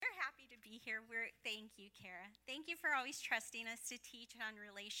here. Thank you, Kara. Thank you for always trusting us to teach on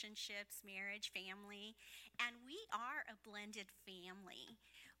relationships, marriage, family. And we are a blended family.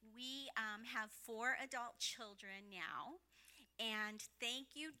 We have 4 adult children now. And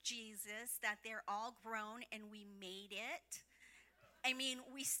thank you, Jesus, that they're all grown and we made it. I mean,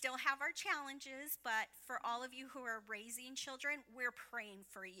 we still have our challenges, but for all of you who are raising children, we're praying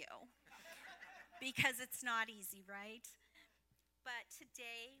for you because it's not easy, right? But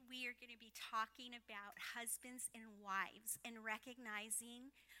today we are going to be talking about husbands and wives and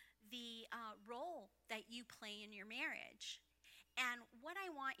recognizing the role that you play in your marriage. And what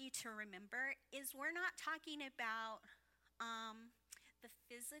I want you to remember is we're not talking about the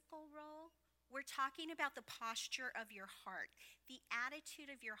physical role. We're talking about the posture of your heart, the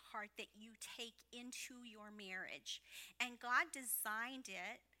attitude of your heart that you take into your marriage. And God designed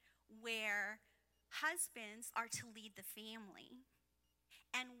it where husbands are to lead the family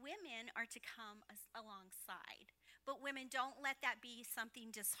and women are to come alongside. But women, don't let that be something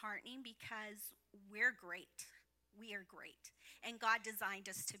disheartening because we're great. We are great. And God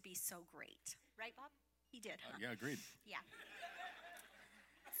designed us to be so great. Right, Bob? He did, huh? Yeah, agreed. Yeah.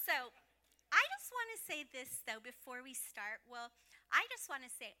 So I just want to say this, though, before we start. Well, I just want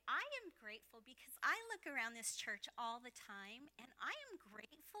to say I am grateful because I look around this church all the time, and I am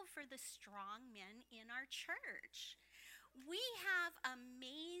grateful for the strong men in our church. We have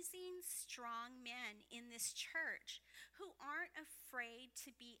amazing, strong men in this church who aren't afraid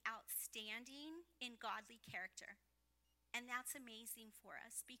to be outstanding in godly character. And that's amazing for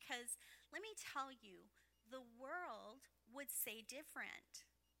us because, let me tell you, the world would say different.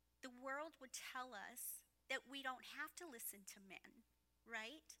 The world would tell us that we don't have to listen to men,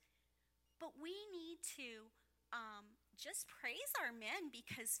 right? But we need to just praise our men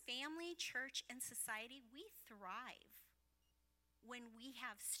because family, church, and society, we thrive when we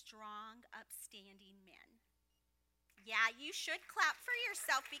have strong, upstanding men. Yeah, you should clap for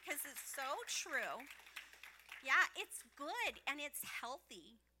yourself because it's so true. Yeah, it's good and it's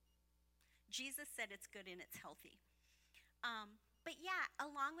healthy. Jesus said it's good and it's healthy. But yeah,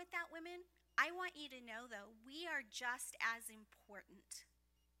 along with that, women, I want you to know, though, we are just as important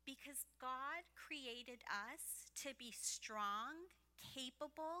because God created us to be strong,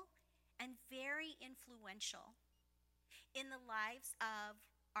 capable, and very influential in the lives of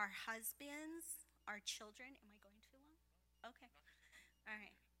our husbands, our children. Am I going too long? Okay. All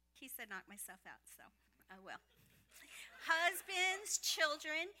right. He said knock myself out, so I will. Husbands,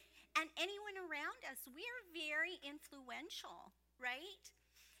 children, and anyone around us. We are very influential, right?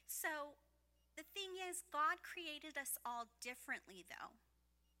 So the thing is, God created us all differently, though,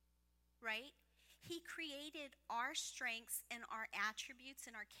 right? He created our strengths and our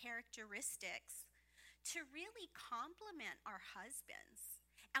attributes and our characteristics to really complement our husbands.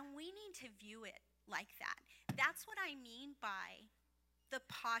 And we need to view it like that. That's what I mean by the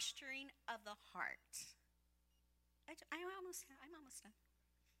posturing of the heart. I'm almost done.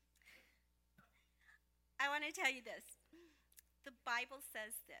 I want to tell you this. The Bible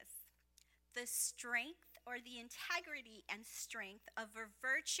says this: the strength or the integrity and strength of a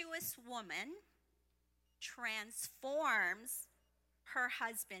virtuous woman transforms her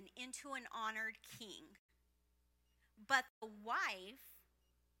husband into an honored king. But the wife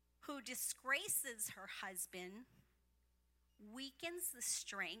who disgraces her husband weakens the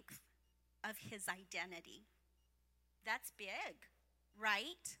strength of his identity. That's big,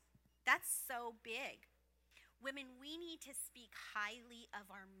 right? That's so big. Women, we need to speak highly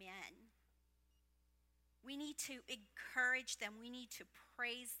of our men. We need to encourage them. We need to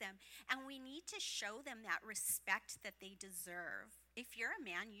praise them. And we need to show them that respect that they deserve. If you're a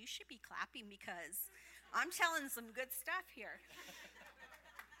man, you should be clapping because I'm telling some good stuff here.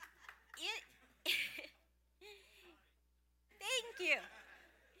 Thank you.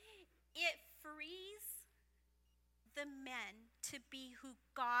 It frees the men to be who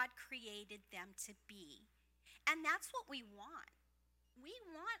God created them to be. And that's what we want. We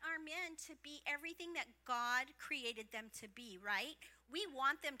want our men to be everything that God created them to be, right? We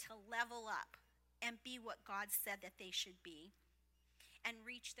want them to level up and be what God said that they should be and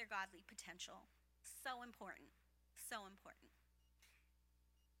reach their godly potential. So important. So important.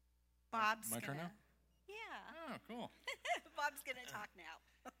 Bob's My turn now? Yeah. Oh, cool. Bob's going to talk now.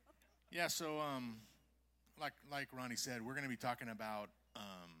 Yeah, so like Ronnie said, we're going to be talking about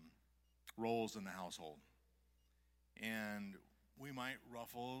roles in the household. And we might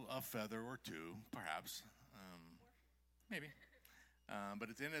ruffle a feather or two, perhaps, maybe. But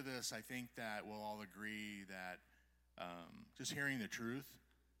at the end of this, I think that we'll all agree that just hearing the truth,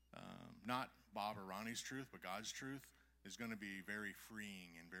 not Bob or Ronnie's truth, but God's truth, is going to be very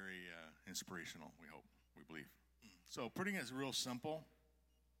freeing and very inspirational, we hope, we believe. So putting it real simple,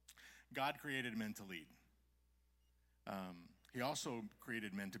 God created men to lead. He also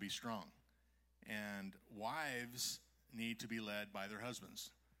created men to be strong. And wives need to be led by their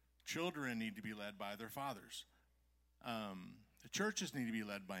husbands. Children need to be led by their fathers. The churches need to be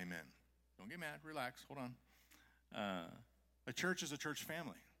led by men. Don't get mad. Relax. Hold on. A church is a church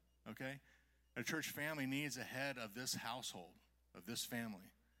family, okay? A church family needs a head of this household, of this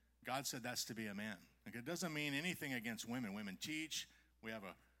family. God said that's to be a man. Like, it doesn't mean anything against women. Women teach. We have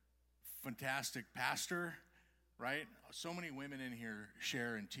a fantastic pastor, right? So many women in here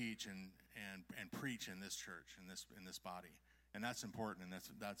share and teach and preach in this church, in this body. And that's important, and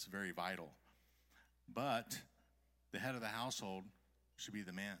that's very vital. But the head of the household should be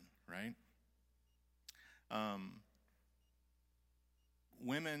the man, right?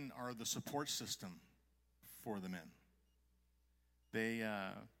 Women are the support system for the men. They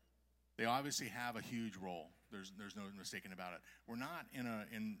obviously have a huge role. There's no mistaking about it. We're not in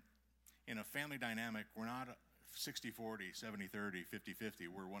a family dynamic. We're not 60-40, 70-30, 50-50.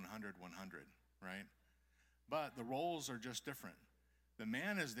 We're 100-100, right? But the roles are just different. The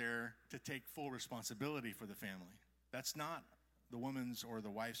man is there to take full responsibility for the family. That's not the woman's or the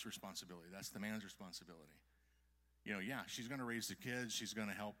wife's responsibility. That's the man's responsibility. You know, yeah, she's going to raise the kids. She's going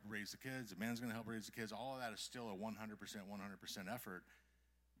to help raise the kids. The man's going to help raise the kids. All of that is still a 100% effort.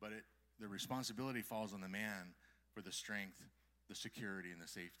 But the responsibility falls on the man for the strength, the security, and the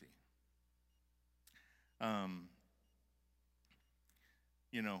safety.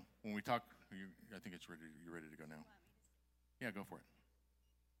 You know, when we talk, I think it's ready. You're ready to go now. Yeah, go for it.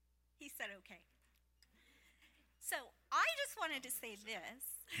 He said okay. So I just wanted to say this.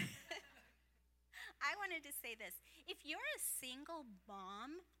 I wanted to say this. If you're a single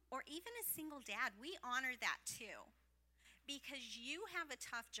mom or even a single dad, we honor that too. Because you have a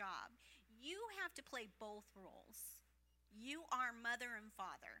tough job. You have to play both roles. You are mother and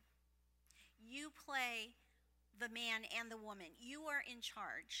father. You play the man and the woman. You are in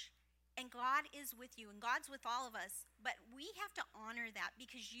charge. And God is with you, and God's with all of us. But we have to honor that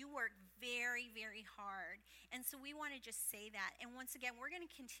because you work very, very hard. And so we want to just say that. And once again, we're going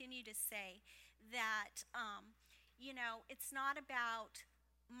to continue to say that, you know, it's not about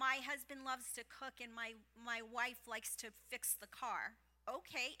my husband loves to cook and my wife likes to fix the car.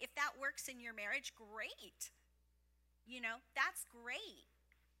 Okay, if that works in your marriage, great. You know, that's great.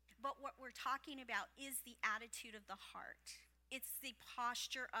 But what we're talking about is the attitude of the heart. It's the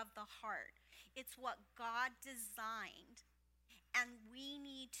posture of the heart. It's what God designed. And we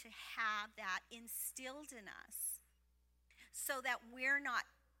need to have that instilled in us so that we're not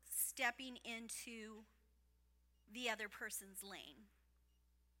stepping into the other person's lane,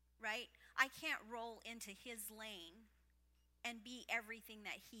 right? I can't roll into his lane and be everything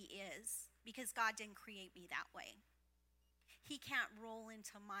that he is because God didn't create me that way. He can't roll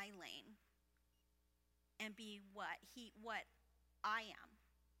into my lane and be what I am.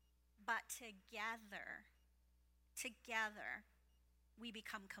 But together, we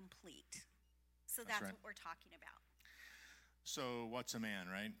become complete. So that's right. What we're talking about. So what's a man,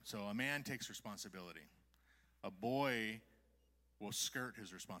 right? So a man takes responsibility. A boy will skirt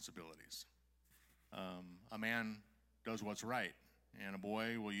his responsibilities. A man does what's right, and a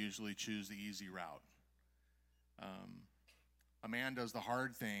boy will usually choose the easy route. A man does the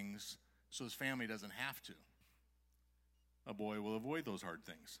hard things so his family doesn't have to. A boy will avoid those hard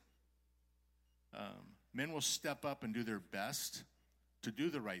things. Men will step up and do their best to do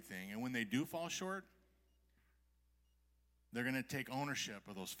the right thing, and when they do fall short, they're going to take ownership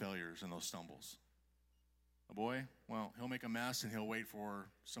of those failures and those stumbles. A boy, well, he'll make a mess and he'll wait for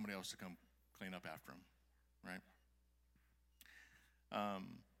somebody else to come clean up after him, right?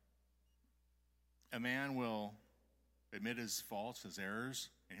 A man will admit his faults, his errors,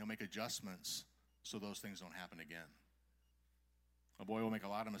 and he'll make adjustments so those things don't happen again. A boy will make a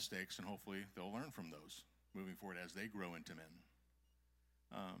lot of mistakes, and hopefully they'll learn from those moving forward as they grow into men.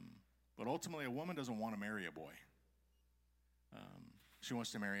 But ultimately, a woman doesn't want to marry a boy. She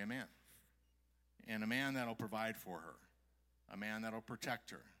wants to marry a man. And a man that'll provide for her. A man that'll protect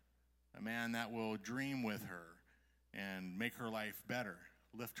her. A man that will dream with her and make her life better,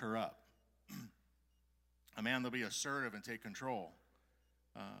 lift her up. A man that'll be assertive and take control.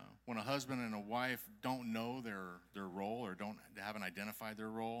 When a husband and a wife don't know their role or haven't identified their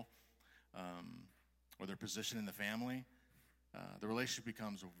role or their position in the family, the relationship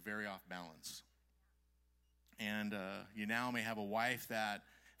becomes very off balance. And you now may have a wife that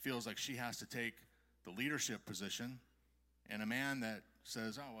feels like she has to take the leadership position, and a man that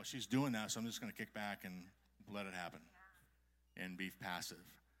says, oh, well, she's doing that, so I'm just going to kick back and let it happen and be passive.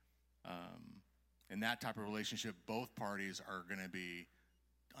 In that type of relationship, both parties are going to be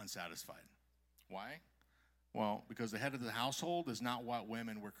unsatisfied. Why? Well, because the head of the household is not what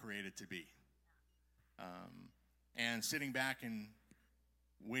women were created to be. And sitting back and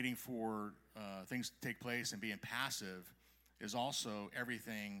waiting for things to take place and being passive is also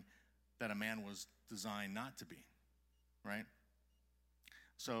everything that a man was designed not to be, right?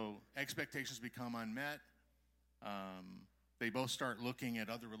 So expectations become unmet. They both start looking at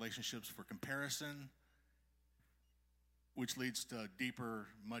other relationships for comparison, which leads to deeper,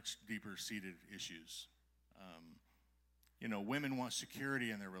 much deeper seated issues. Women want security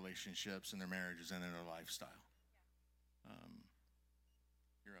in their relationships, in their marriages, and in their lifestyle.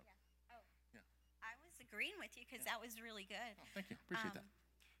 You're up. Yeah. Oh, yeah. I was agreeing with you because that was really good. Oh, thank you. Appreciate that.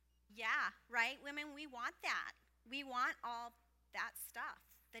 Yeah, right? Women, we want that. We want all that stuff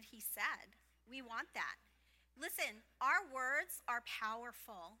that he said. We want that. Listen, our words are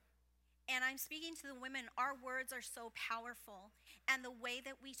powerful. And I'm speaking to the women. Our words are so powerful. And the way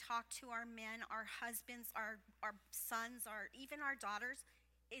that we talk to our men, our husbands, our sons, even our daughters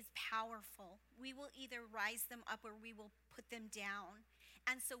is powerful. We will either rise them up or we will put them down.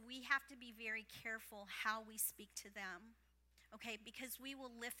 And so we have to be very careful how we speak to them. Okay, because we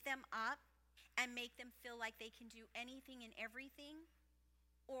will lift them up and make them feel like they can do anything and everything,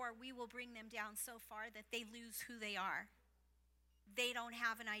 or we will bring them down so far that they lose who they are. They don't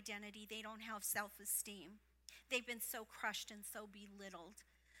have an identity. They don't have self-esteem. They've been so crushed and so belittled.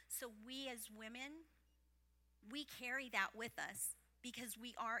 So we as women, we carry that with us because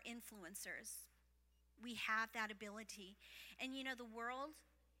we are influencers. We have that ability. And the world,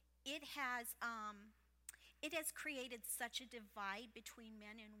 it has created such a divide between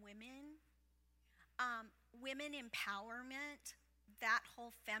men and women. Women empowerment, that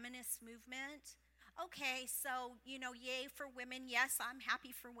whole feminist movement. Okay, so, yay for women. Yes, I'm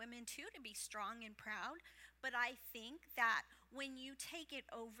happy for women too to be strong and proud. But I think that when you take it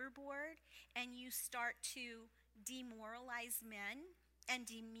overboard and you start to demoralize men and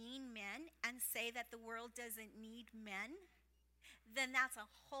demean men and say that the world doesn't need men, then that's a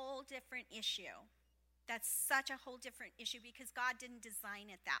whole different issue. That's such a whole different issue because God didn't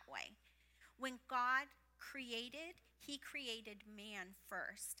design it that way. When God created, he created man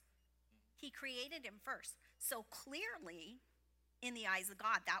first. He created him first. So clearly, in the eyes of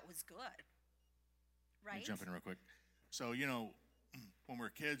God, that was good. Right? Let me jump in real quick. So, when we're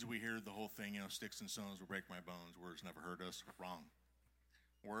kids, we hear the whole thing, sticks and stones will break my bones. Words never hurt us. Wrong.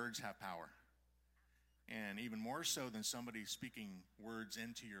 Words have power. And even more so than somebody speaking words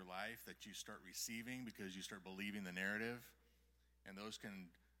into your life that you start receiving because you start believing the narrative. And those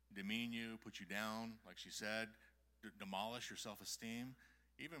can demean you, put you down, like she said, demolish your self-esteem.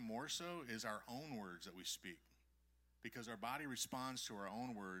 Even more so is our own words that we speak. Because our body responds to our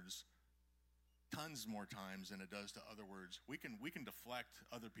own words tons more times than it does to other words. We can deflect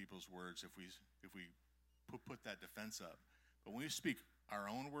other people's words if we put that defense up. But when we speak our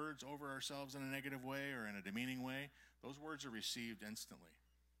own words over ourselves in a negative way or in a demeaning way, those words are received instantly.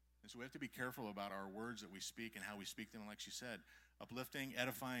 And so we have to be careful about our words that we speak and how we speak them. Like she said, uplifting,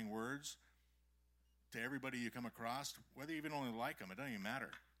 edifying words to everybody you come across, whether you even only like them, it doesn't even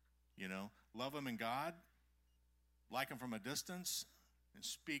matter. Love them in God, like them from a distance, and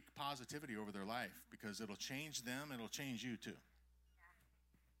speak positivity over their life because it'll change them, it'll change you too. Yeah,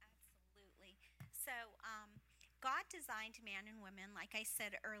 absolutely. So God designed man and women, like I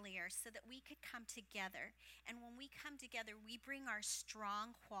said earlier, so that we could come together. And when we come together, we bring our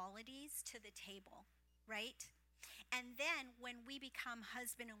strong qualities to the table, right? And then when we become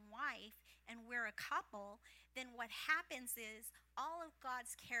husband and wife and we're a couple, then what happens is all of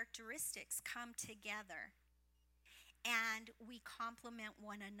God's characteristics come together. And we complement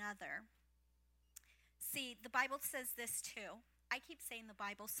one another. See, the Bible says this too. I keep saying the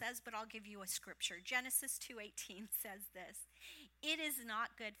Bible says, but I'll give you a scripture. Genesis 2:18 says this. It is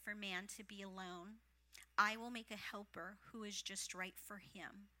not good for man to be alone. I will make a helper who is just right for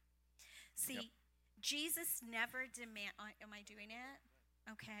him. See, yep. Jesus never am I doing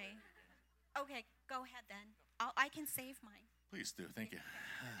it? Okay. Okay, go ahead then. I can save mine. Please do. Thank you.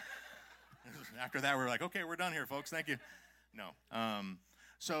 After that, we're like, okay, we're done here, folks. Thank you. No.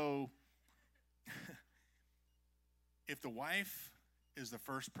 So if the wife is the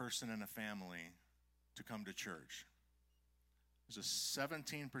first person in a family to come to church, there's a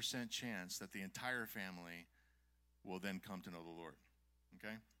 17% chance that the entire family will then come to know the Lord.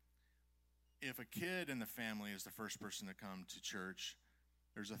 Okay? If a kid in the family is the first person to come to church,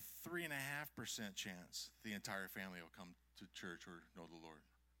 there's a 3.5% chance the entire family will come to church or know the Lord.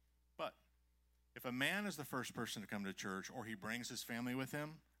 But if a man is the first person to come to church or he brings his family with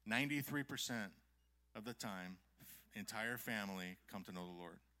him, 93% of the time, entire family come to know the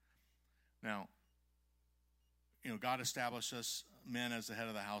Lord. Now, God established us men as the head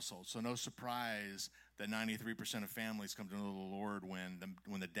of the household, so no surprise that 93% of families come to know the Lord when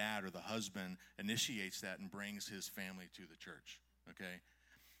the dad or the husband initiates that and brings his family to the church. Okay.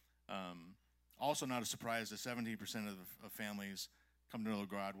 Also, not a surprise that 17% of families come to know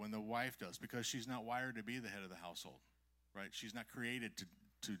God when the wife does, because she's not wired to be the head of the household, right? She's not created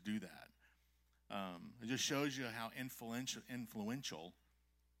to do that. It just shows you how influential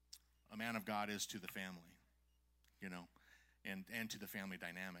a man of God is to the family, and to the family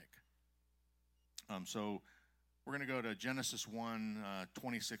dynamic. So we're going to go to Genesis 1,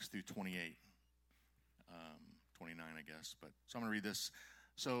 26 through 28, 29, I guess. So I'm going to read this.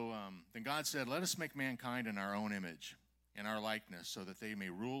 So then God said, "Let us make mankind in our own image, in our likeness, so that they may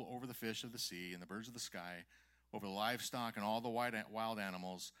rule over the fish of the sea and the birds of the sky, over the livestock and all the wild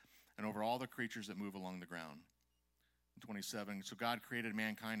animals, and over all the creatures that move along the ground." 27, so God created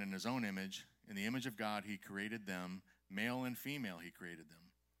mankind in his own image. In the image of God he created them. Male and female he created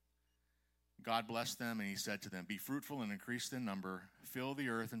them. God blessed them, and he said to them, "Be fruitful and increase in number. Fill the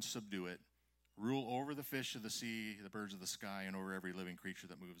earth and subdue it. Rule over the fish of the sea, the birds of the sky, and over every living creature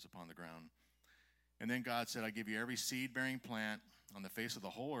that moves upon the ground." And then God said, "I give you every seed-bearing plant on the face of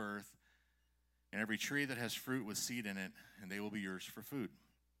the whole earth, and every tree that has fruit with seed in it, and they will be yours for food."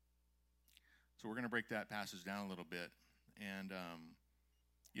 So we're going to break that passage down a little bit. And,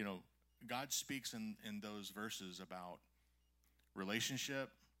 God speaks in those verses about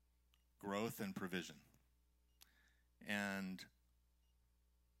relationship, growth, and provision. And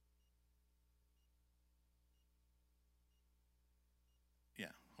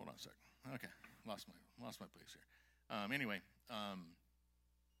yeah, hold on a second. Okay, lost my place here. Anyway, yeah,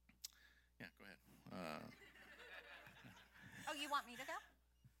 go ahead. Oh, you want me to go?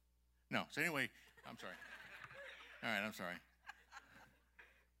 No. So anyway, I'm sorry. All right, I'm sorry.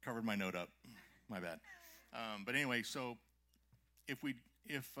 Covered my note up. My bad. But anyway, so if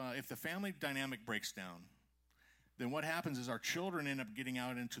the family dynamic breaks down, then what happens is our children end up getting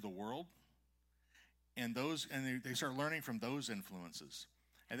out into the world, and they start learning from those influences,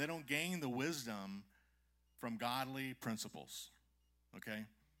 and they don't gain the wisdom from godly principles. Okay?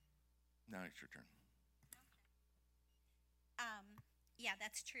 Now it's your turn. Yeah,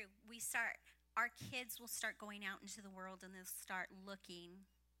 that's true. Our kids will start going out into the world, and they'll start looking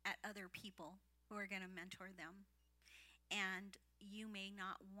at other people who are going to mentor them. And you may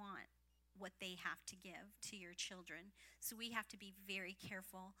not want what they have to give to your children. So we have to be very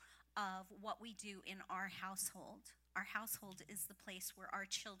careful of what we do in our household. Our household is the place where our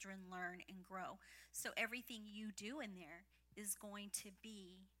children learn and grow. So everything you do in there is going to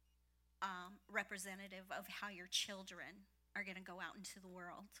be representative of how your children are going to go out into the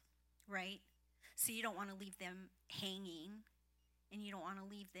world, right? So you don't want to leave them hanging, and you don't want to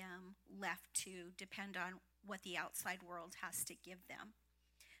leave them left to depend on what the outside world has to give them.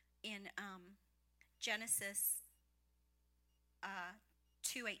 In Genesis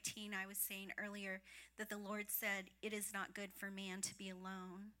 2:18, I was saying earlier that the Lord said, "It is not good for man to be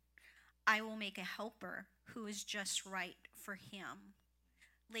alone. I will make a helper who is just right for him."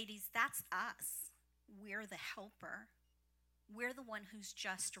 Ladies, that's us. We're the helper. We're the one who's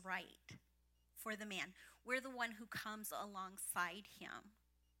just right for the man. We're the one who comes alongside him.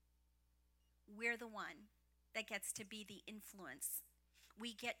 We're the one that gets to be the influence.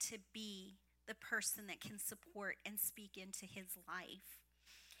 We get to be the person that can support and speak into his life.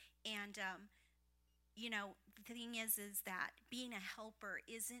 And, the thing is that being a helper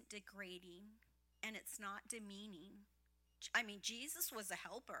isn't degrading, and it's not demeaning. I mean, Jesus was a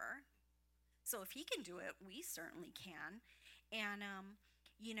helper. So if he can do it, we certainly can. And,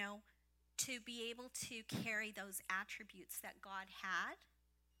 to be able to carry those attributes that God had,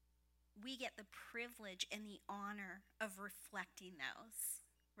 we get the privilege and the honor of reflecting those,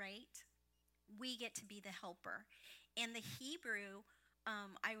 right? We get to be the helper. In the Hebrew,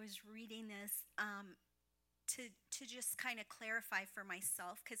 I was reading this to just kind of clarify for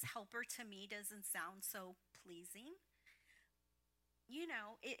myself, because helper to me doesn't sound so pleasing.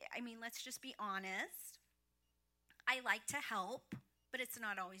 Let's just be honest. I like to help, but it's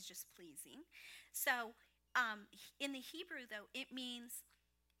not always just pleasing. So in the Hebrew, though, it means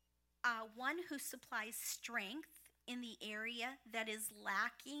one who supplies strength in the area that is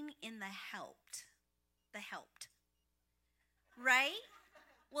lacking in the helped. Right?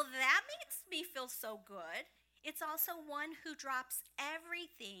 Well, that makes me feel so good. It's also one who drops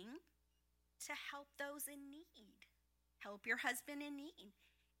everything to help those in need. Help your husband in need.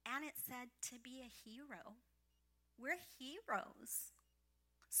 And it said to be a hero. We're heroes.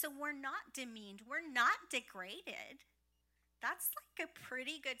 So we're not demeaned. We're not degraded. That's like a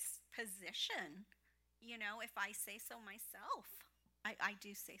pretty good position, if I say so myself. I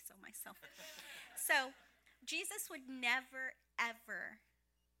do say so myself. So Jesus would never, ever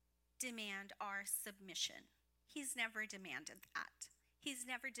demand our submission. He's never demanded that. He's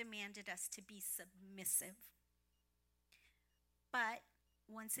never demanded us to be submissive. But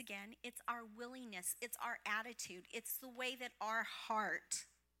once again, it's our willingness, it's our attitude, it's the way that our heart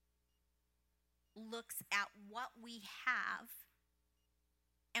looks at what we have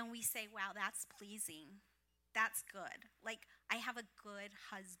and we say, wow, that's pleasing. That's good. Like, I have a good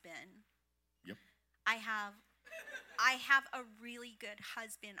husband. Yep. I have a really good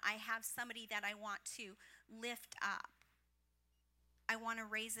husband. I have somebody that I want to lift up. I want to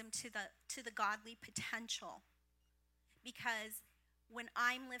raise him to the godly potential. Because when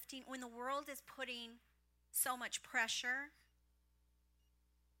the world is putting so much pressure,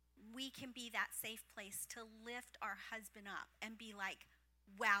 we can be that safe place to lift our husband up and be like,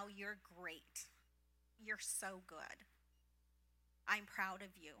 wow, you're great. You're so good. I'm proud of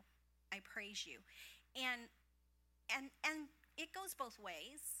you. I praise you. And it goes both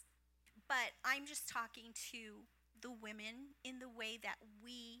ways, but I'm just talking to the women in the way that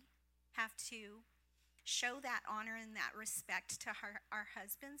we have to show that honor and that respect to our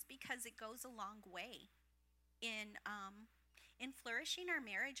husbands, because it goes a long way in flourishing our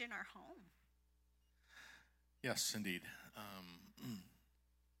marriage and our home. Yes, indeed.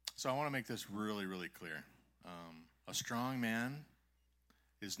 So I want to make this really, really clear. A strong man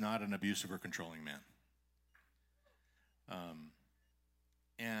is not an abusive or controlling man.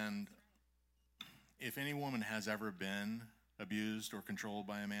 And if any woman has ever been abused or controlled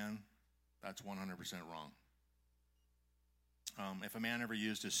by a man, that's 100% wrong. If a man ever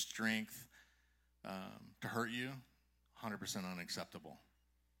used his strength to hurt you, 100% unacceptable.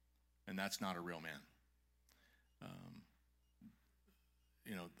 And that's not a real man.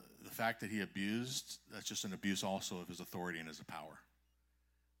 The fact that he abused, that's just an abuse also of his authority and his power.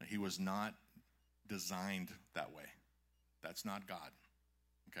 He was not designed that way. That's not God.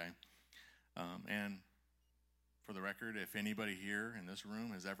 Okay? And for the record, if anybody here in this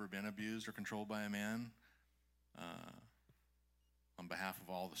room has ever been abused or controlled by a man, on behalf of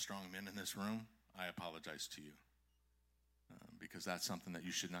all the strong men in this room, I apologize to you. Because that's something that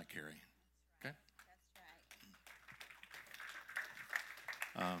you should not carry. Okay?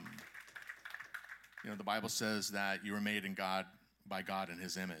 That's right. The Bible says that you were made by God in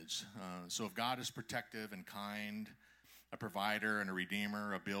his image. So if God is protective and kind, a provider and a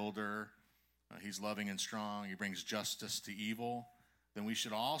redeemer, a builder, he's loving and strong, he brings justice to evil, then we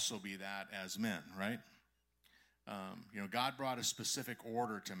should also be that as men, right? God brought a specific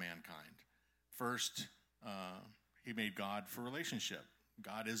order to mankind. First, he made God for relationship.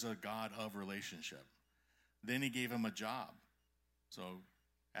 God is a God of relationship. Then he gave him a job. So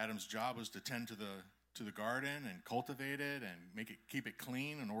Adam's job was to tend to the garden and cultivate it and keep it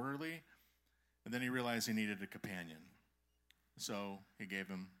clean and orderly. And then he realized he needed a companion. So he gave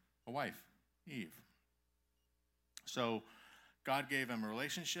him a wife, Eve. So God gave him a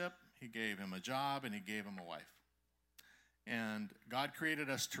relationship, he gave him a job, and he gave him a wife. And God created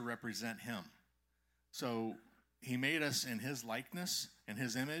us to represent him. So he made us in his likeness and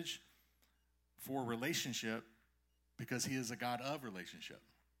his image for relationship because he is a God of relationship.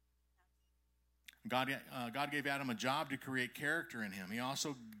 God gave Adam a job to create character in him. He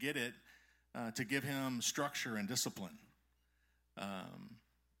also did it to give him structure and discipline.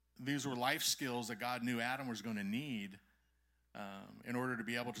 These were life skills that God knew Adam was going to need in order to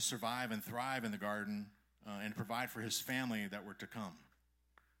be able to survive and thrive in the garden and provide for his family that were to come.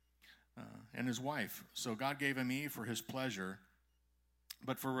 And his wife. So God gave him Eve for his pleasure,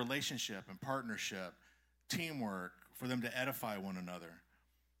 but for relationship and partnership, teamwork, for them to edify one another.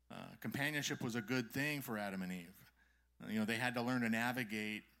 Companionship was a good thing for Adam and Eve. They had to learn to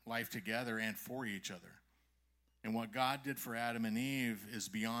navigate life together and for each other. And what God did for Adam and Eve is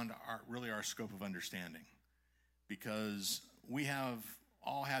beyond our scope of understanding, because we have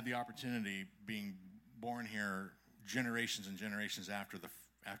all had the opportunity, being born here generations and generations after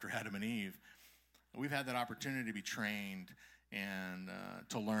Adam and Eve, we've had that opportunity to be trained and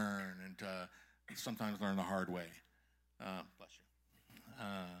to learn and to sometimes learn the hard way. Bless you.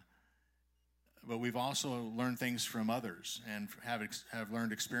 But we've also learned things from others and have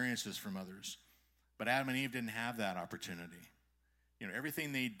learned experiences from others. But Adam and Eve didn't have that opportunity.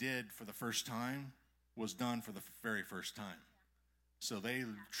 Everything they did for the first time was done for the very first time. So they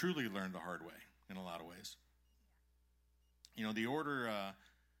truly learned the hard way in a lot of ways. The order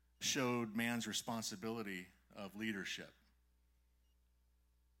showed man's responsibility of leadership.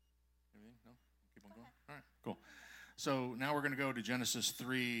 No? Keep on going? All right, cool. So now we're going to go to Genesis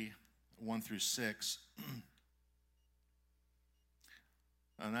 3, 1 through 6.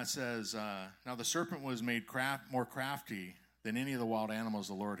 And that says, now the serpent was made more crafty than any of the wild animals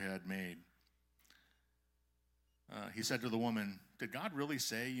the Lord had made. He said to the woman, did God really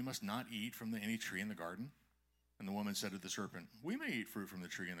say you must not eat from any tree in the garden? And the woman said to the serpent, we may eat fruit from the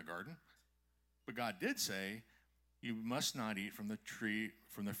tree in the garden. But God did say, you must not eat from the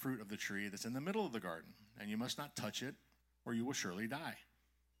fruit of the tree that's in the middle of the garden, and you must not touch it, or you will surely die.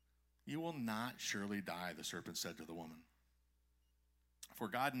 You will not surely die, the serpent said to the woman. For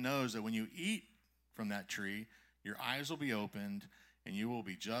God knows that when you eat from that tree, your eyes will be opened, and you will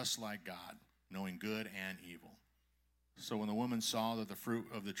be just like God, knowing good and evil. So when the woman saw that the fruit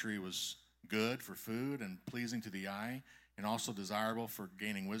of the tree was good for food and pleasing to the eye, and also desirable for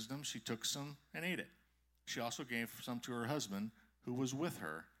gaining wisdom, she took some and ate it. She also gave some to her husband, who was with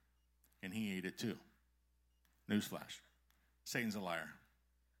her, and he ate it too. Newsflash. Satan's a liar.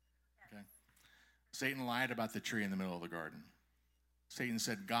 Okay? Satan lied about the tree in the middle of the garden. Satan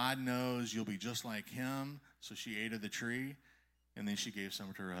said, God knows you'll be just like him, so she ate of the tree, and then she gave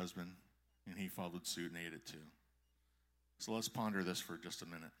some to her husband, and he followed suit and ate it too. So let's ponder this for just a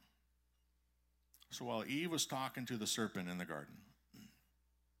minute. So while Eve was talking to the serpent in the garden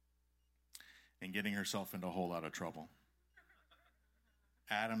and getting herself into a whole lot of trouble,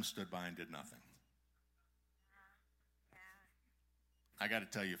 Adam stood by and did nothing. I got to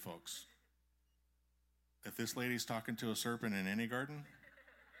tell you, folks, if this lady's talking to a serpent in any garden,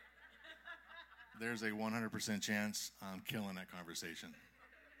 there's a 100% chance I'm killing that conversation.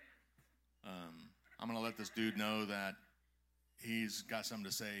 I'm going to let this dude know that he's got something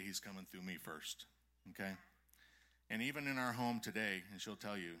to say. He's coming through me first, okay? And even in our home today, and she'll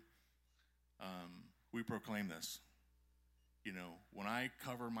tell you, we proclaim this. You know, when I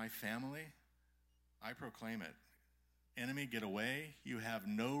cover my family, I proclaim it. Enemy, get away. You have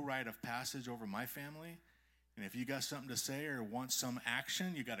no right of passage over my family. And if you got something to say or want some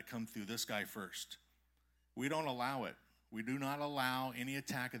action, you got to come through this guy first. We don't allow it. We do not allow any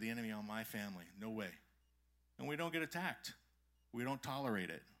attack of the enemy on my family. No way. And we don't get attacked. We don't tolerate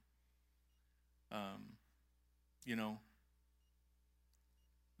it. You know,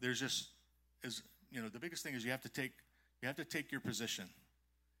 there's just, the biggest thing is you have to take your position.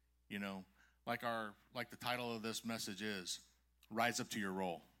 You know, like the title of this message is, rise up to your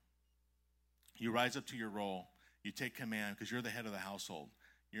role. You rise up to your role. You take command because you're the head of the household.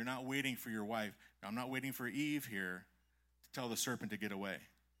 You're not waiting for your wife. I'm not waiting for Eve here to tell the serpent to get away.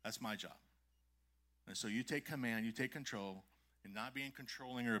 That's my job. And so you take command, you take control, and not being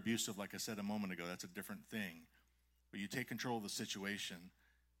controlling or abusive, like I said a moment ago, that's a different thing. But you take control of the situation,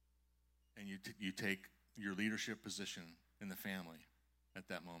 and you take your leadership position in the family at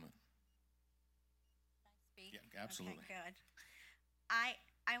that moment. Can I speak? Yeah, absolutely. Okay, good.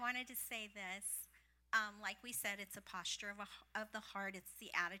 I wanted to say this. Like we said, it's a posture of the heart. It's the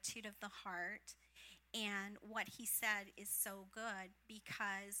attitude of the heart. And what he said is so good,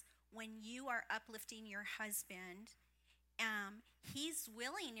 because when you are uplifting your husband, he's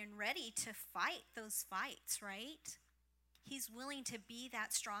willing and ready to fight those fights, right? He's willing to be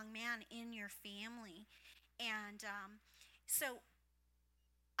that strong man in your family. And so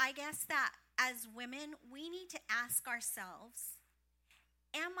I guess that as women, we need to ask ourselves,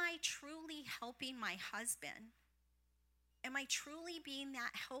 am I truly helping my husband? Am I truly being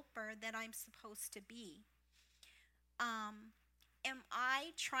that helper that I'm supposed to be? Am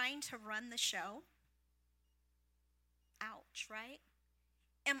I trying to run the show? Ouch, right?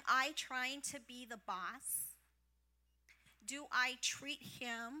 Am I trying to be the boss? Do I treat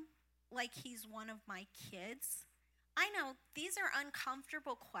him like he's one of my kids? I know these are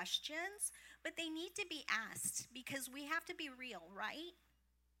uncomfortable questions, but they need to be asked because we have to be real, right?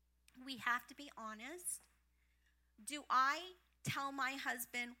 We have to be honest. Do I tell my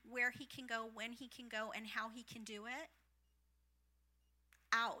husband where he can go, when he can go, and how he can do it?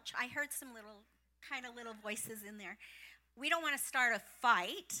 Ouch. I heard some little voices in there. We don't want to start a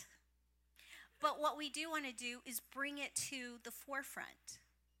fight, but what we do want to do is bring it to the forefront.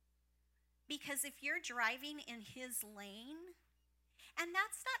 Because if you're driving in his lane, and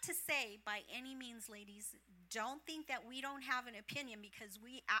that's not to say by any means, ladies, don't think that we don't have an opinion, because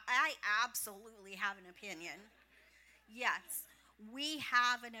I absolutely have an opinion. Yes, we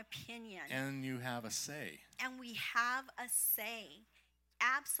have an opinion. And you have a say. And we have a say.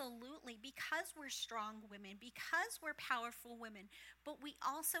 Absolutely, because we're strong women, because we're powerful women, but we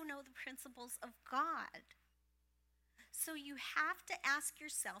also know the principles of God. So you have to ask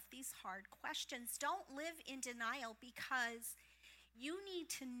yourself these hard questions. Don't live in denial, because you need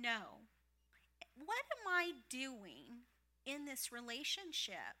to know what am I doing in this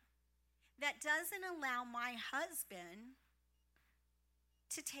relationship that doesn't allow my husband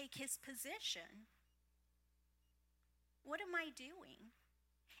to take his position? What am I doing?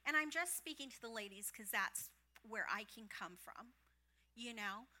 And I'm just speaking to the ladies because that's where I can come from, you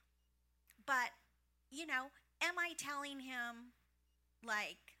know? But, am I telling him,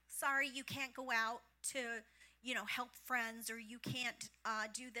 like, sorry, you can't go out to, help friends, or you can't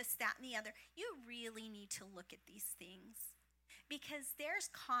do this, that, and the other? You really need to look at these things because there's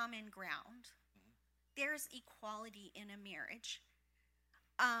common ground. There's equality in a marriage.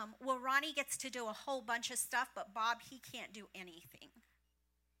 Well, Ronnie gets to do a whole bunch of stuff, but Bob, he can't do anything.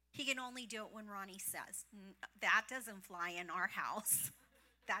 He can only do it when Ronnie says. That doesn't fly in our house.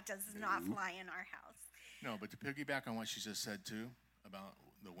 That does not fly in our house. No, but to piggyback on what she just said, too, about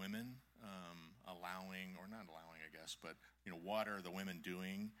the women allowing, or not allowing, I guess, but, what are the women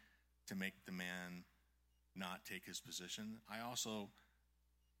doing to make the man not take his position? I also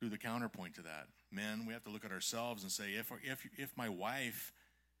do the counterpoint to that. Men, we have to look at ourselves and say, if my wife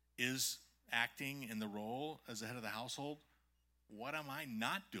is acting in the role as the head of the household, what am I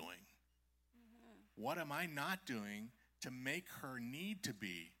not doing? Mm-hmm. What am I not doing to make her need to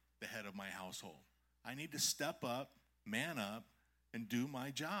be the head of my household? I need to step up, man up, and do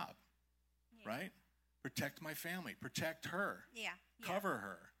my job, right? Protect my family, protect her, cover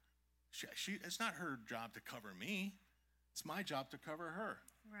her. It's not her job to cover me. It's my job to cover her.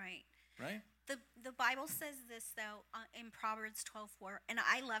 Right. Right? The Bible says this, though, in Proverbs 12:4, and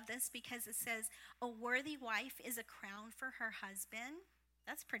I love this because it says, a worthy wife is a crown for her husband.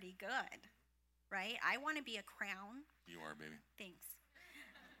 That's pretty good, right? I want to be a crown. You are, baby. Thanks.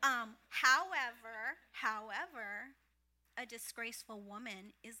 However, a disgraceful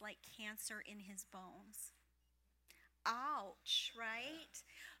woman is like cancer in his bones. Ouch, right?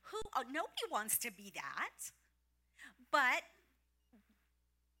 Nobody wants to be that, but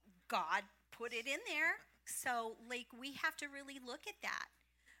God put it in there. So, we have to really look at that.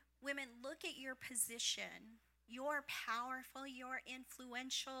 Women, look at your position. You're powerful. You're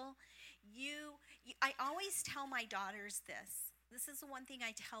influential. I always tell my daughters this. This is the one thing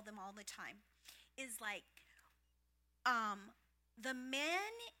I tell them all the time. Is like, the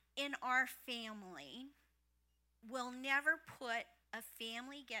men in our family will never put a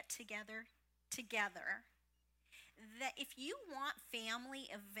family get-together together. That if you want family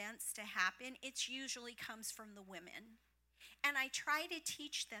events to happen, it usually comes from the women. And I try to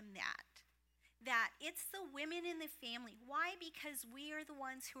teach them that it's the women in the family. Why? Because we are the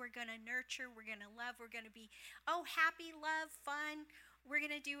ones who are going to nurture, we're going to love, we're going to be, happy, love, fun. We're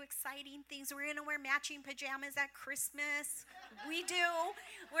going to do exciting things. We're going to wear matching pajamas at Christmas. We do.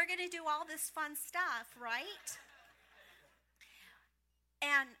 We're going to do all this fun stuff, right?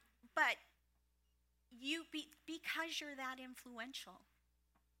 But because you're that influential.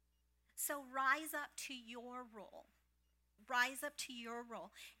 So rise up to your role. Rise up to your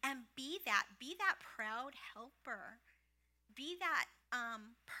role and be that proud helper. Be that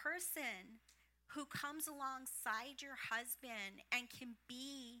person who comes alongside your husband and can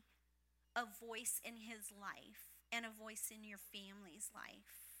be a voice in his life and a voice in your family's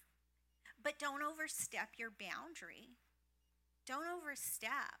life. But don't overstep your boundary. Don't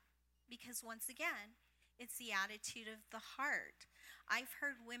overstep, because once again, it's the attitude of the heart. I've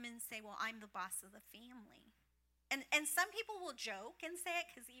heard women say, well, I'm the boss of the family. And some people will joke and say it,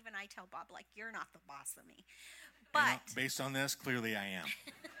 because even I tell Bob, like, you're not the boss of me. But based on this, clearly I am.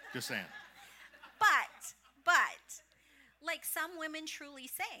 Just saying. But, like, some women truly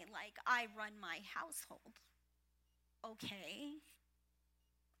say, like, I run my household. Okay.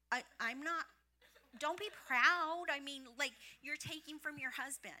 I'm not, don't be proud. I mean, like, you're taking from your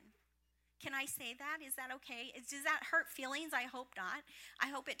husband. Can I say that? Is that okay? Does that hurt feelings? I hope not. I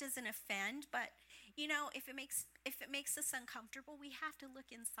hope it doesn't offend. But, if it makes us uncomfortable, we have to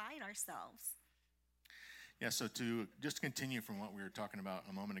look inside ourselves. Yeah, so to just continue from what we were talking about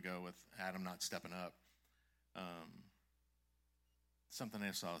a moment ago with Adam not stepping up, something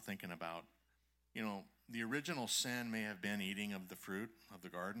else I was thinking about, the original sin may have been eating of the fruit of the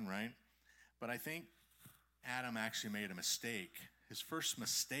garden, right? But I think Adam actually made a mistake. His first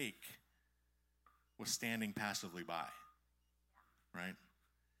mistake was standing passively by, right?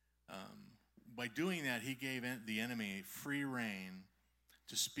 By doing that, he gave the enemy free rein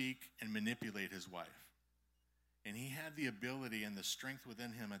to speak and manipulate his wife. And he had the ability and the strength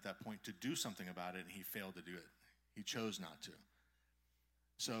within him at that point to do something about it, and he failed to do it. He chose not to.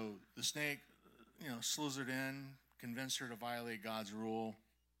 So the snake, slithered in, convinced her to violate God's rule,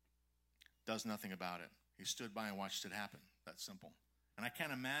 does nothing about it. He stood by and watched it happen. That's simple. And I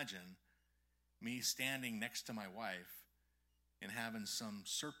can't imagine me standing next to my wife and having some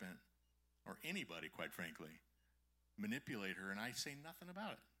serpent, or anybody, quite frankly, manipulate her, and I say nothing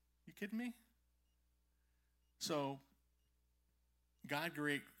about it. You kidding me? So,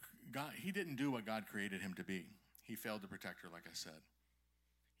 he didn't do what God created him to be. He failed to protect her, like I said.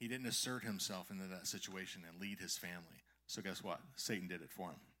 He didn't assert himself into that situation and lead his family. So guess what? Satan did it for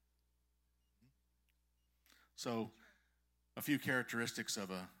him. So, a few characteristics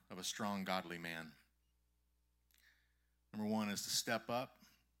of a strong, godly man. Number one is to step up,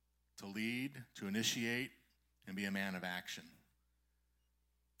 to lead, to initiate, and be a man of action.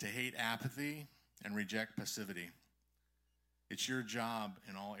 To hate apathy and reject passivity. It's your job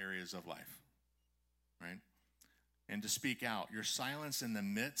in all areas of life, right? And to speak out. Your silence in the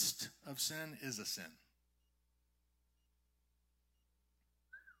midst of sin is a sin.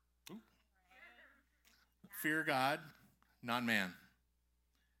 Ooh. Fear God, not man.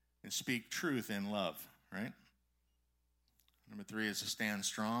 And speak truth in love, right? Number three is to stand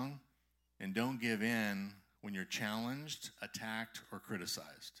strong and don't give in when you're challenged, attacked, or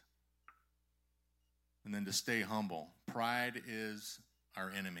criticized. And then to stay humble. Pride is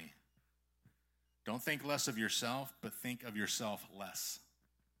our enemy. Don't think less of yourself, but think of yourself less.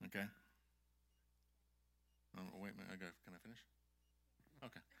 Okay? Oh, wait a minute. Can I finish?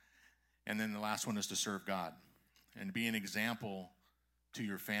 Okay. And then the last one is to serve God and be an example to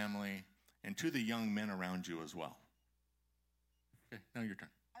your family and to the young men around you as well. Okay, now your turn.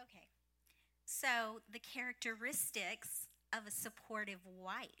 Okay. So, the characteristics of a supportive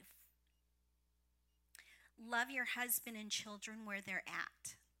wife. Love your husband and children where they're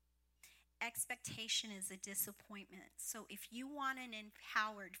at. Expectation is a disappointment. So, if you want an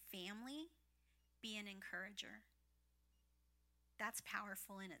empowered family, be an encourager. That's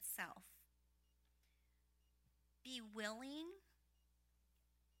powerful in itself. Be willing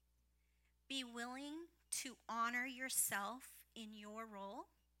to honor yourself in your role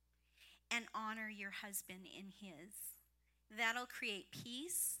and honor your husband in his. That'll create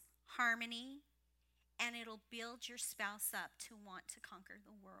peace, harmony, and it'll build your spouse up to want to conquer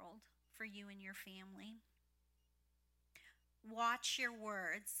the world for you and your family. Watch your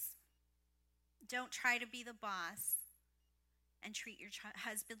words. Don't try to be the boss and treat your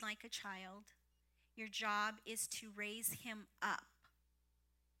husband like a child. Your job is to raise him up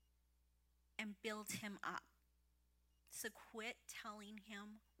and build him up. So quit telling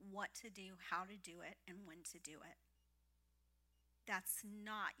him what to do, how to do it, and when to do it. That's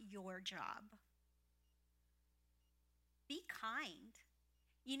not your job. Be kind.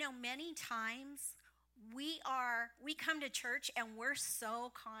 You know, many times we come to church and we're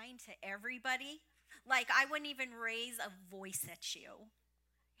so kind to everybody. Like, I wouldn't even raise a voice at you,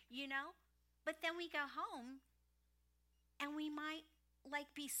 you know? But then we go home and we might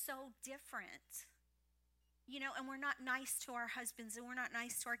be so different, you know, and we're not nice to our husbands and we're not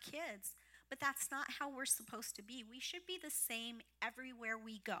nice to our kids. But that's not how we're supposed to be. We should be the same everywhere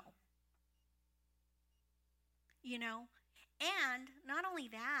we go, you know? And not only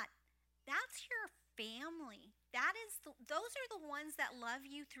that, that's your family. Those are the ones that love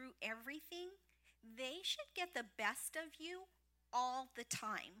you through everything. They should get the best of you all the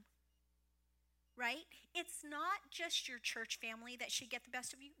time, right? It's not just your church family that should get the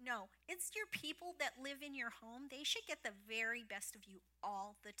best of you. No, it's your people that live in your home. They should get the very best of you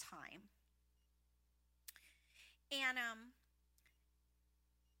all the time. And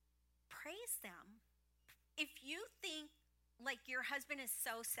praise them. If you think like your husband is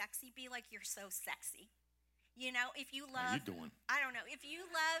so sexy, be like, you're so sexy. You know, if you love, how you doing? I don't know, if you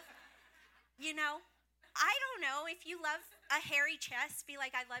love, you know, I don't know, if you love a hairy chest, be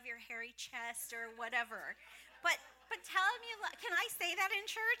like, I love your hairy chest or whatever. But tell him you love, can I say that in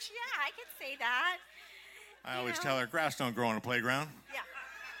church? Yeah, I could say that. I always tell her, grass don't grow on a playground. Yeah,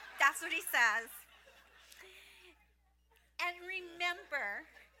 that's what he says. And remember,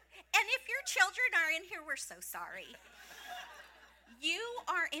 and if your children are in here, we're so sorry. You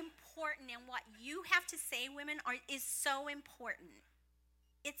are important, and what you have to say, women, is so important.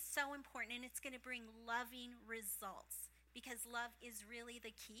 It's so important, and it's going to bring loving results because love is really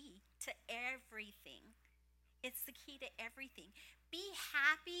the key to everything. It's the key to everything. Be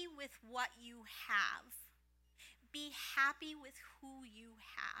happy with what you have. Be happy with who you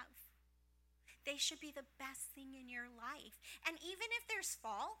have. They should be the best thing in your life. And even if there's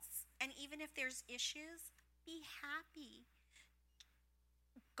faults, and even if there's issues, be happy.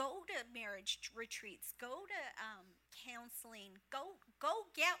 Go to marriage retreats. Go to counseling. Go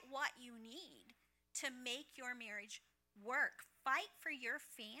get what you need to make your marriage work. Fight for your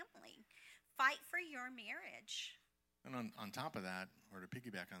family. Fight for your marriage. And on top of that, or to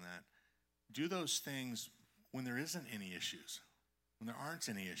piggyback on that, do those things when there isn't any issues, when there aren't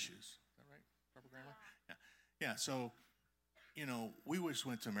any issues. Is that right, proper grammar? Yeah. Yeah, so, we just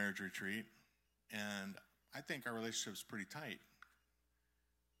went to a marriage retreat, and I think our relationship's pretty tight.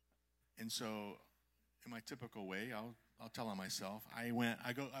 And so, in my typical way, I'll tell on myself. I went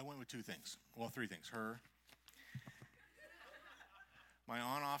with two things. Well, three things. Her, my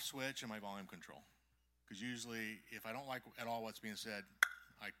on-off switch, and my volume control. Because usually, if I don't like at all what's being said,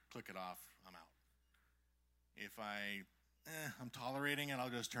 I click it off. I'm out. If I'm tolerating it, I'll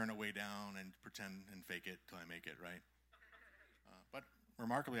just turn it way down and pretend and fake it till I make it, right? But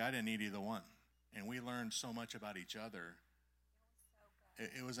remarkably, I didn't need either one. And we learned so much about each other.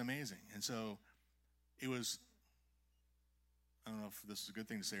 It was amazing. And so it was, I don't know if this is a good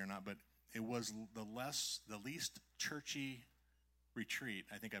thing to say or not, but it was the least churchy retreat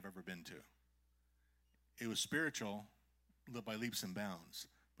I think I've ever been to. It was spiritual by leaps and bounds,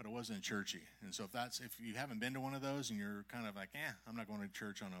 but it wasn't churchy. And so if you haven't been to one of those and you're kind of like, I'm not going to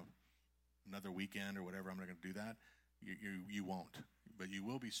church on another weekend or whatever, I'm not going to do that, you won't. But you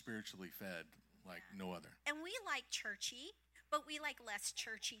will be spiritually fed like no other. And we like churchy, but we like less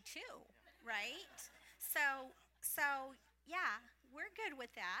churchy too, right? So yeah, we're good with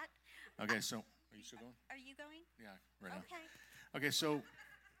that. Okay, so are you still going? Are you going? Yeah, right Okay. now. Okay, so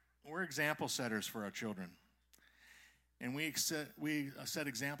we're example setters for our children. And we set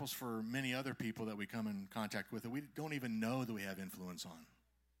examples for many other people that we come in contact with that we don't even know that we have influence on.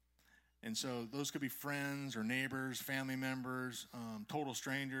 And so those could be friends or neighbors, family members, total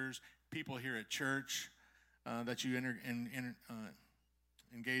strangers, people here at church that you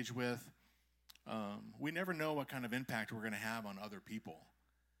engage with. We never know what kind of impact we're going to have on other people.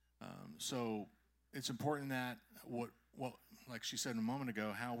 So it's important that what like she said a moment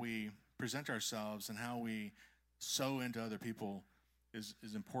ago, how we present ourselves and how we sow into other people is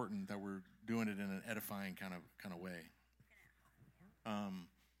important, that we're doing it in an edifying kind of way.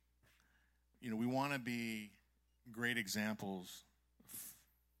 We want to be great examples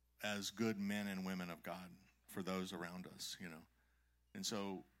as good men and women of God for those around us, And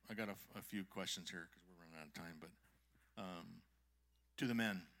so I got a few questions here because we're running out of time. But to the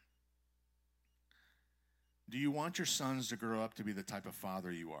men, do you want your sons to grow up to be the type of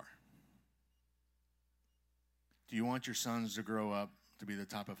father you are? Do you want your sons to grow up to be the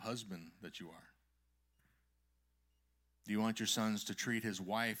type of husband that you are? Do you want your sons to treat his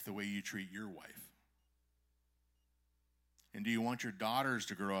wife the way you treat your wife? And do you want your daughters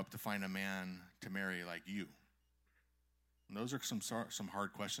to grow up to find a man to marry like you? And those are some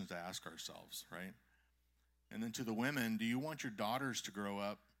hard questions to ask ourselves, right? And then to the women, do you want your daughters to grow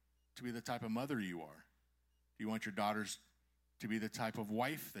up to be the type of mother you are? Do you want your daughters to be the type of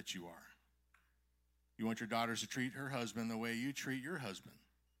wife that you are? You want your daughters to treat her husband the way you treat your husband?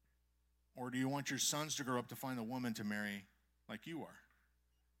 Or do you want your sons to grow up to find a woman to marry like you are?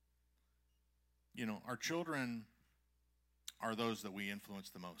 Our children are those that we influence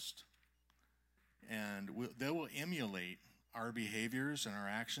the most. And they will emulate our behaviors and our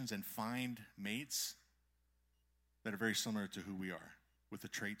actions and find mates that are very similar to who we are, with the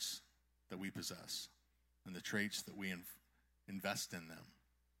traits that we possess and the traits that we invest in them.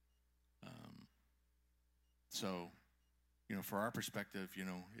 So, for our perspective,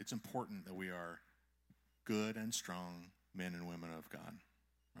 it's important that we are good and strong men and women of God,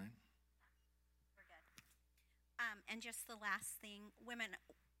 right? We're good. And just the last thing, women,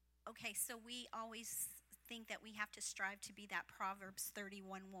 okay, so we always think that we have to strive to be that Proverbs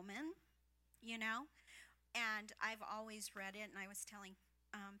 31 woman, And I've always read it, and I was telling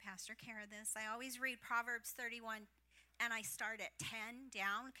Pastor Kara this. I always read Proverbs 31, and I start at 10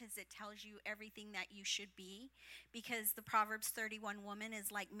 down because it tells you everything that you should be. Because the Proverbs 31 woman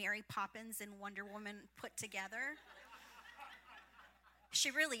is like Mary Poppins and Wonder Woman put together.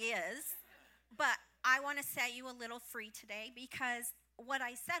 She really is. But I want to set you a little free today, because what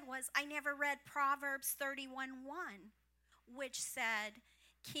I said was I never read Proverbs 31:1, which said,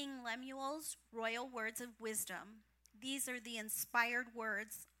 King Lemuel's royal words of wisdom. These are the inspired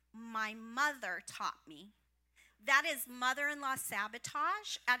words my mother taught me. That is mother-in-law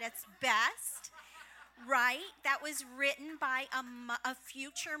sabotage at its best, right? That was written by a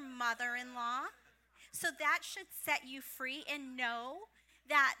future mother-in-law. So that should set you free, and know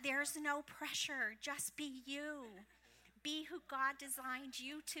that there's no pressure. Just be you. Be who God designed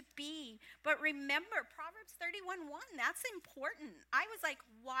you to be. But remember, Proverbs 31:1, that's important. I was like,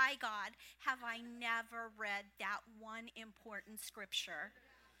 why, God, have I never read that one important scripture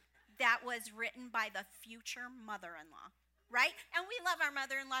that was written by the future mother-in-law, right? And we love our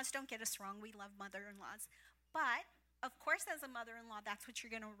mother-in-laws. Don't get us wrong. We love mother-in-laws. But of course, as a mother-in-law, that's what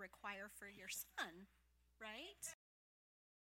you're going to require for your son, right?